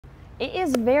It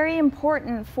is very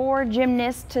important for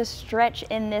gymnasts to stretch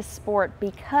in this sport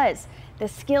because the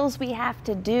skills we have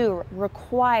to do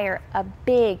require a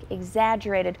big,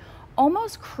 exaggerated,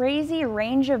 almost crazy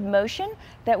range of motion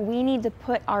that we need to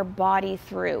put our body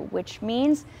through, which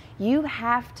means you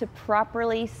have to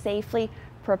properly, safely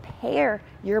prepare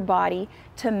your body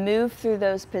to move through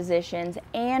those positions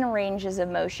and ranges of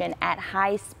motion at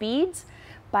high speeds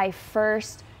by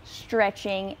first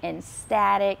stretching in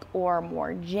static or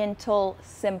more gentle,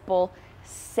 simple,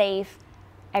 safe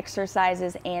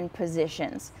exercises and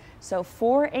positions. So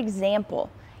for example,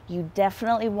 you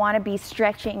definitely want to be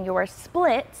stretching your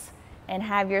splits and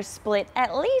have your split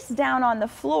at least down on the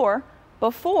floor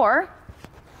before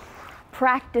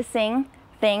practicing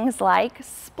things like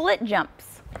split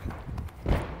jumps,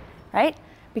 right?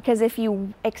 Because if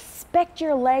you expect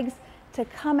your legs to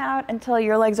come out until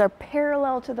your legs are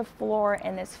parallel to the floor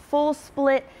in this full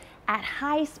split at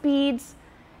high speeds,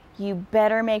 you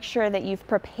better make sure that you've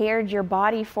prepared your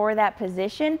body for that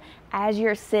position as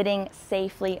you're sitting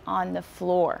safely on the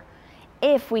floor.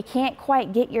 If we can't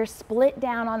quite get your split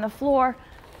down on the floor,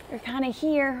 you're kind of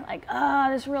here like,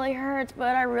 oh, this really hurts,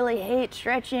 but I really hate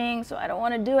stretching, so I don't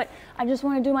want to do it. I just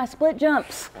want to do my split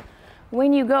jumps.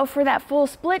 When you go for that full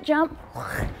split jump,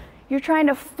 you're trying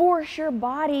to force your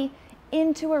body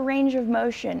into a range of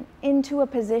motion, into a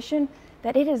position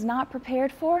that it is not prepared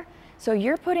for. So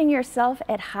you're putting yourself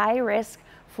at high risk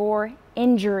for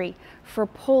injury, for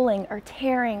pulling or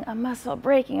tearing a muscle,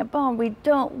 breaking a bone. We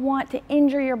don't want to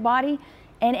injure your body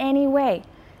in any way.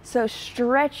 So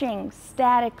stretching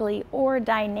statically or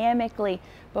dynamically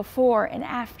before and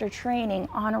after training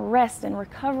on rest and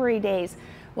recovery days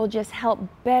will just help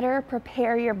better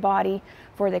prepare your body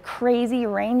for the crazy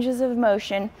ranges of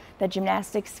motion that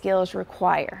gymnastic skills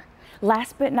require.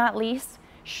 Last but not least,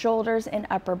 shoulders and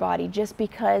upper body, just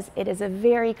because it is a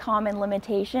very common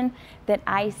limitation that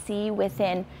I see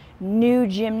within new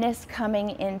gymnasts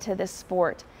coming into the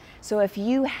sport. So if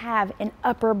you have an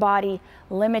upper body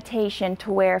limitation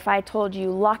to where if I told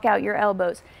you lock out your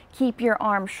elbows, keep your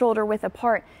arms shoulder width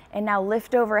apart, and now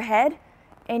lift overhead,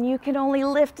 and you can only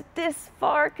lift this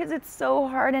far because it's so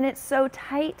hard and it's so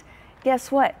tight,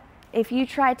 guess what? If you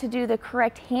try to do the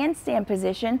correct handstand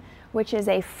position, which is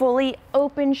a fully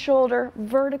open shoulder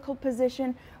vertical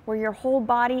position where your whole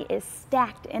body is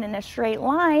stacked in a straight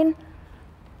line,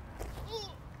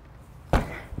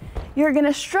 you're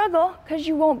gonna struggle because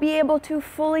you won't be able to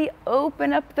fully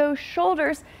open up those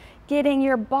shoulders, getting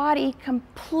your body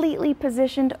completely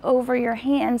positioned over your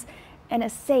hands in a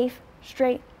safe,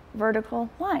 straight, vertical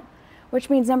line. Which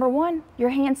means number one, your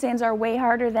handstands are way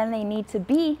harder than they need to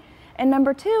be. And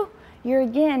number two, you're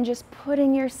again just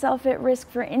putting yourself at risk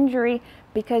for injury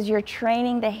because you're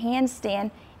training the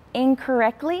handstand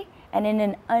incorrectly and in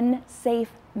an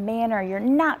unsafe manner. You're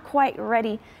not quite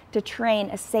ready to train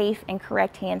a safe and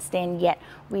correct handstand yet.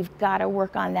 We've got to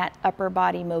work on that upper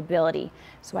body mobility.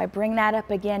 So I bring that up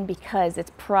again because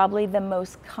it's probably the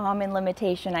most common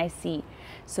limitation I see.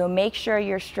 So make sure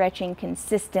you're stretching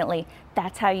consistently.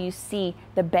 That's how you see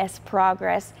the best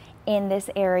progress in this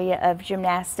area of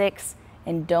gymnastics,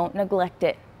 and don't neglect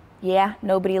it. Yeah,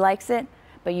 nobody likes it,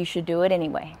 but you should do it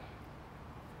anyway.